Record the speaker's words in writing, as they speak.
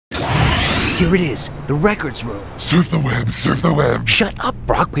Here it is, the records room. Surf the web, surf the web. Shut up,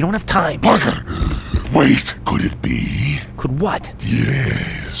 Brock, we don't have time. Parker! Wait, could it be? Could what?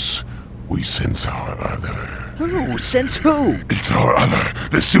 Yes, we sense our other. Who? Sense who? It's our other,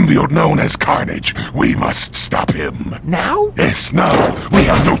 the symbiote known as Carnage. We must stop him. Now? Yes, now. We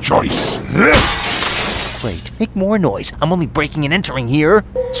have no choice. Wait, make more noise. I'm only breaking and entering here.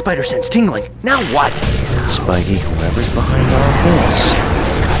 Spider sense tingling. Now what? Spidey, whoever's behind all this,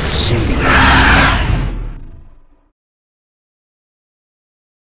 got symbiotes.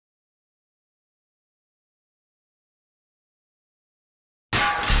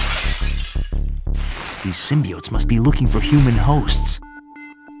 These symbiotes must be looking for human hosts.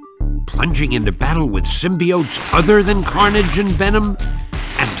 Plunging into battle with symbiotes other than Carnage and Venom?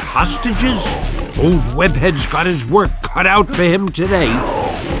 And hostages? Old Webhead's got his work cut out for him today.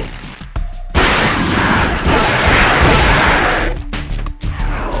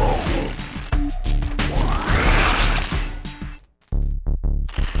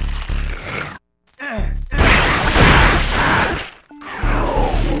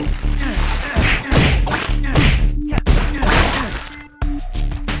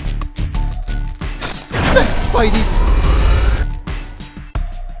 Thanks, Spidey!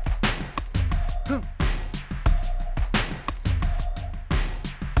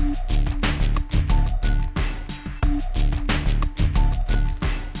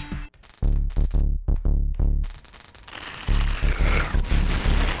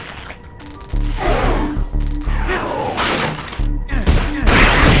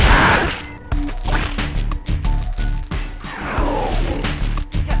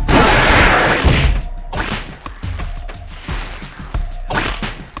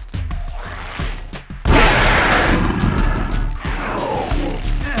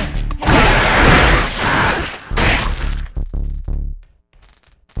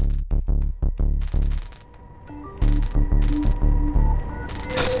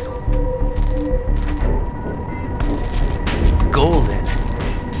 Golden.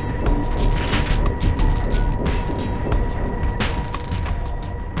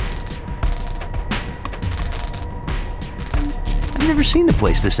 I've never seen the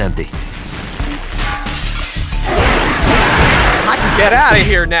place this empty. I can get out of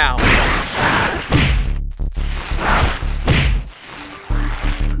here now.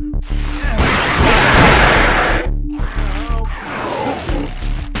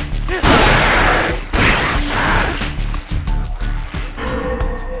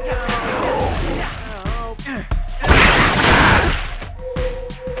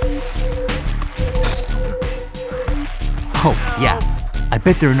 Oh, yeah. I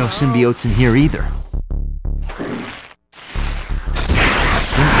bet there are no symbiotes in here either.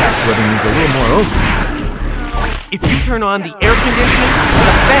 Impact webbing needs a little more oomph. If you turn on the air conditioning,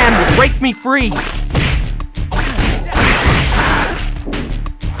 the fan will break me free. Please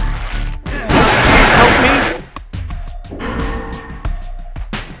help me.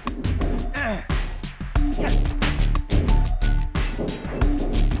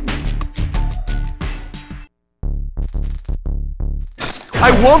 I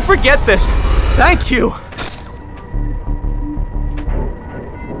won't forget this. Thank you.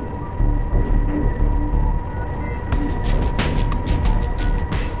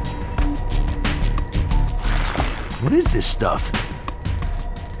 What is this stuff?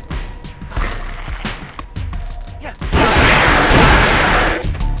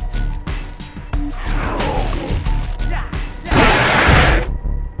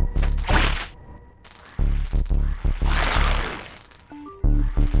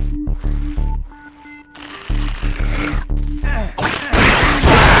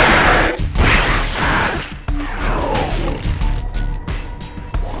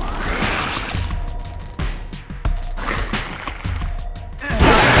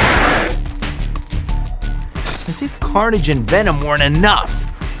 As if Carnage and Venom weren't enough.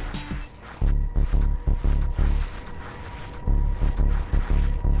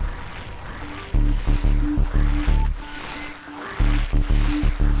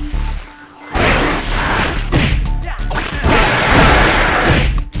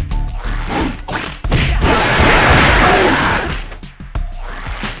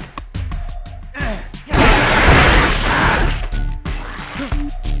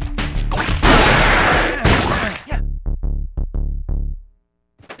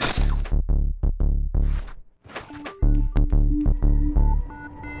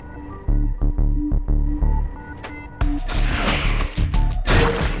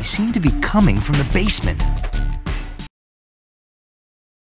 They seem to be coming from the basement.